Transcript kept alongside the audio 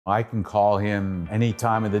I can call him any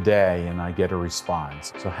time of the day and I get a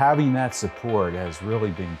response. So having that support has really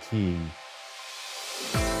been key.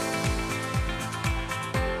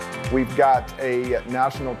 We've got a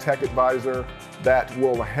national tech advisor that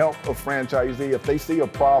will help a franchisee. If they see a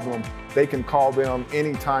problem, they can call them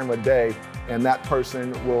any time of day, and that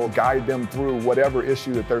person will guide them through whatever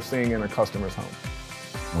issue that they're seeing in a customer's home.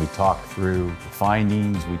 We talk through the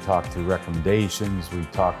findings, we talk through recommendations, we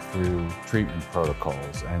talk through treatment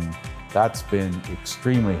protocols, and that's been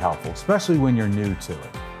extremely helpful, especially when you're new to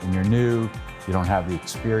it. When you're new, you don't have the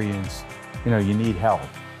experience, you need help.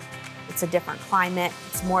 It's a different climate.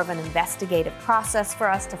 It's more of an investigative process for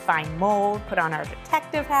us to find mold, put on our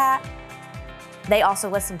detective hat. They also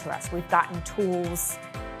listen to us. We've gotten tools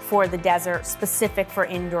for the desert specific for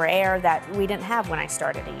indoor air that we didn't have when I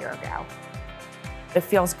started a year ago. It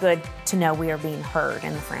feels good to know we are being heard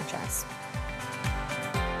in the franchise.